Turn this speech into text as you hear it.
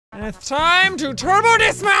And it's time to turbo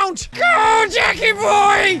dismount! Go, Jackie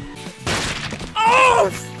boy! Oh,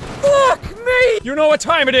 fuck me! You know what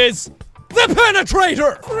time it is? The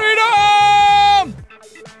penetrator! Freedom!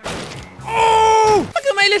 Oh! Look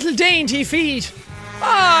at my little dainty feet!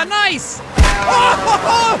 Ah, nice!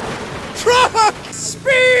 Oh! Truck!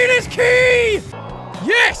 Speed is key!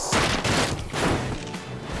 Yes!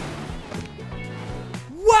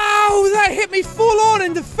 Wow, that hit me full on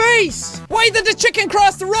in the face! Why did the chicken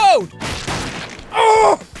cross the road?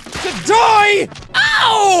 Oh! To die!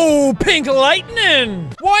 Ow! Pink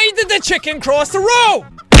lightning! Why did the chicken cross the road?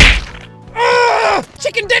 Ah!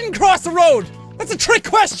 Chicken didn't cross the road! That's a trick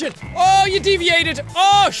question! Oh, you deviated!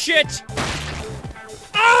 Oh, shit!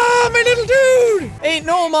 Ah, my little dude! Ain't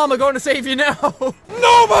no mama gonna save you now.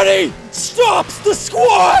 Nobody stops the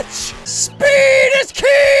Squatch! Speed is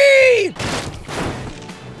key!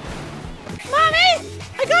 Mommy!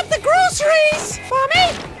 I got the groceries!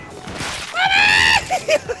 Mommy!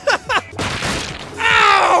 Mommy!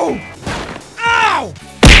 Ow! Ow!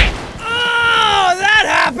 Oh, that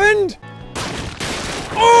happened!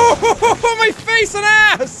 Oh, my face and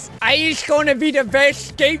ass! I's gonna be the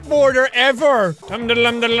best skateboarder ever! Dum dum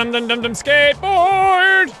dum dum dum dum dum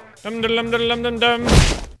skateboard! Dum dum dum dum dum dum.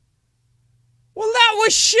 Well, that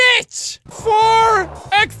was shit! For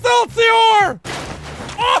Excelsior!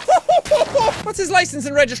 Oh, what's his license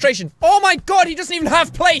and registration? Oh my god, he doesn't even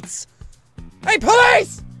have plates! Hey,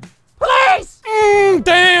 police! Police!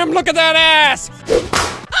 Damn, look at that ass!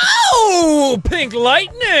 Oh, pink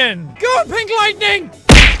lightning! Go, pink lightning!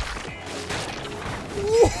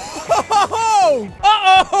 Whoa!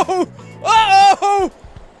 Uh-oh! Uh-oh!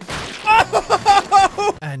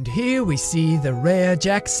 Uh-oh! And here we see the rare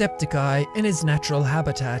Jacksepticeye in his natural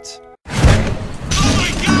habitat. Oh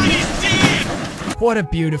my god, he's dead! What a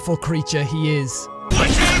beautiful creature he is.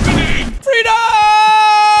 What's happening? Freedom!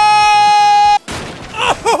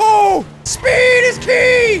 Oh! Speed is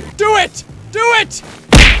key! Do it! Do it!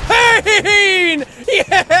 Pain!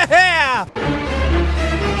 Yeah!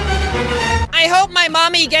 I hope my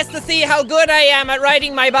mommy gets to see how good I am at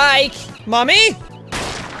riding my bike. Mommy?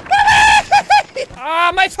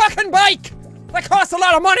 Ah, my fucking bike! That costs a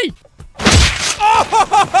lot of money!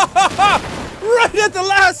 Oh! Right at the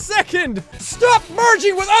last second! Stop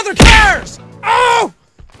merging with other cars! Oh!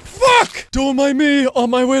 Fuck! Don't mind me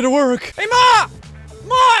on my way to work. Hey, Ma!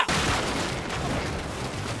 Ma!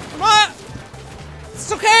 Ma!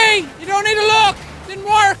 It's okay! You don't need to look! Didn't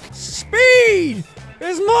work! Speed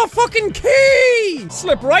is my fucking key!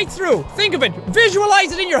 Slip right through. Think of it.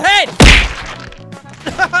 Visualize it in your head.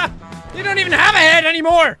 You don't even have a head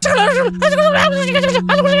anymore!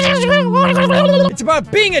 It's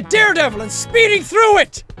about being a daredevil and speeding through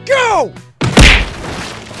it! Go!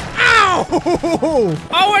 Ow!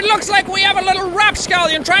 Oh, it looks like we have a little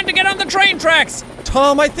rapscallion trying to get on the train tracks!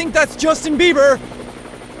 Tom, I think that's Justin Bieber.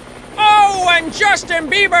 Oh, and Justin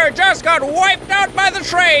Bieber just got wiped out by the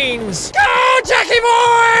trains! Go, Jackie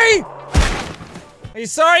boy! Are you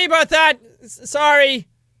sorry about that? Sorry.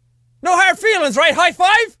 No hard feelings, right? High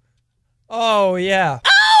five? Oh, yeah.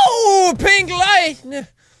 Ow! Pink light!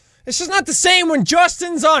 It's just not the same when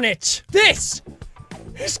Justin's on it. This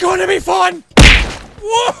is gonna be fun!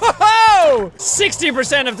 Whoa!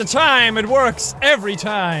 60% of the time, it works every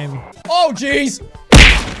time. Oh, jeez.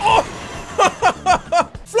 Oh!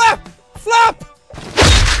 Flap! Flap!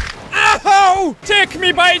 Ow! Take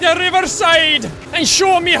me by the riverside and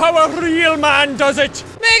show me how a real man does it.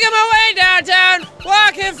 Making my way downtown,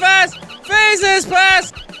 walking fast, faces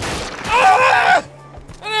past. Ah!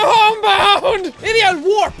 And I'm homebound! Maybe I'll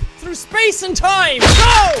warp through space and time.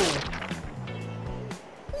 Go!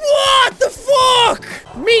 What the fuck?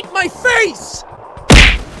 Meet my face!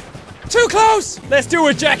 Too close! Let's do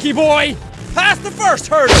it, Jackie boy! Past the first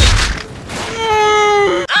hurdle!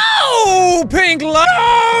 Oh, pink light!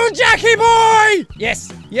 Oh, Jackie boy!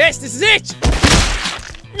 Yes, yes, this is it!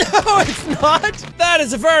 No, it's not! That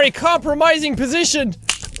is a very compromising position.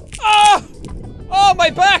 Oh! Oh, my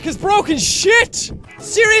back is broken shit!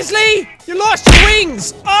 Seriously? You lost your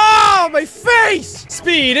wings! Oh, my face!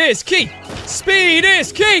 Speed is key! Speed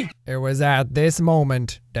is key! It was at this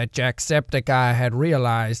moment that Jacksepticeye had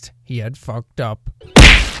realized he had fucked up.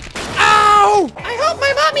 Ow! I hope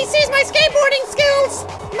my mommy sees my skateboarding skills!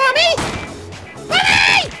 Mommy?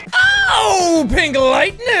 Mommy! Oh, pink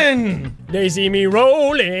lightning! They see me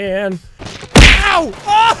rolling. Ow!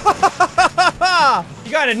 Oh!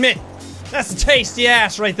 You gotta admit, that's a tasty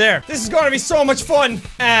ass right there. This is gonna be so much fun.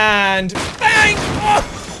 And bang!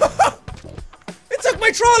 Oh! It took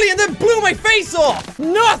my trolley and then blew my face off.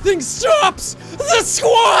 Nothing stops the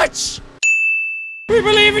Squatch! We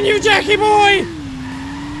believe in you, Jackie boy!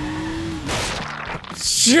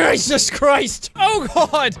 Jesus Christ! Oh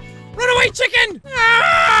god! Run away, chicken!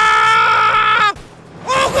 Ah!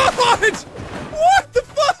 Oh god! What the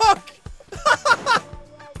fuck?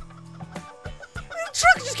 The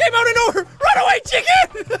truck just came out of nowhere! Run away, chicken!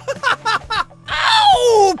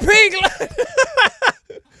 Ow! Pink!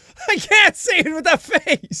 I can't say it with that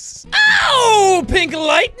face. Ow! Pink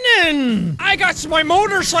lightning! I got my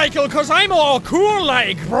motorcycle cause I'm all cool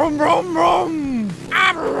like. Brum brum brum!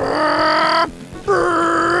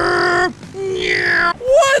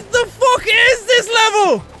 What the fuck is this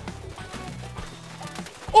level?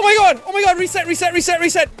 Oh my god! Oh my god! Reset, reset, reset,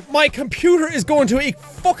 reset! My computer is going to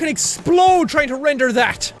fucking explode trying to render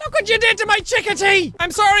that! Look what you did to my chickadee!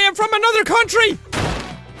 I'm sorry, I'm from another country!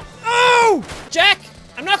 Oh! Jack,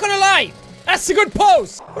 I'm not gonna lie. That's a good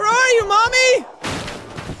pose. Where are you, mommy?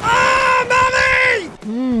 Ah,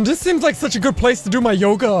 mommy! This seems like such a good place to do my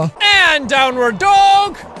yoga. And downward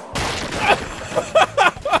dog!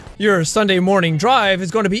 Your Sunday morning drive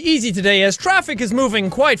is going to be easy today as traffic is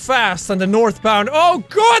moving quite fast on the northbound. Oh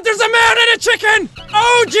god, there's a man and a chicken!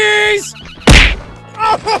 Oh jeez!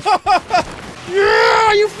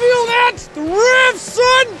 Yeah, you feel that? The rev,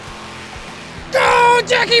 son! Go,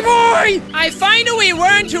 Jackie boy! I finally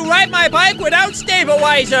learned to ride my bike without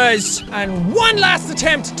stabilizers! And one last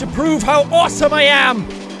attempt to prove how awesome I am!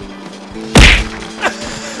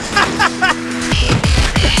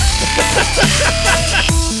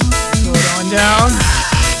 Go on down.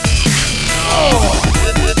 Oh!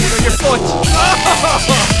 Look your foot! Oh!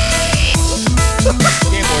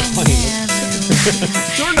 Game boy's funny.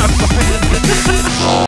 You're not funny.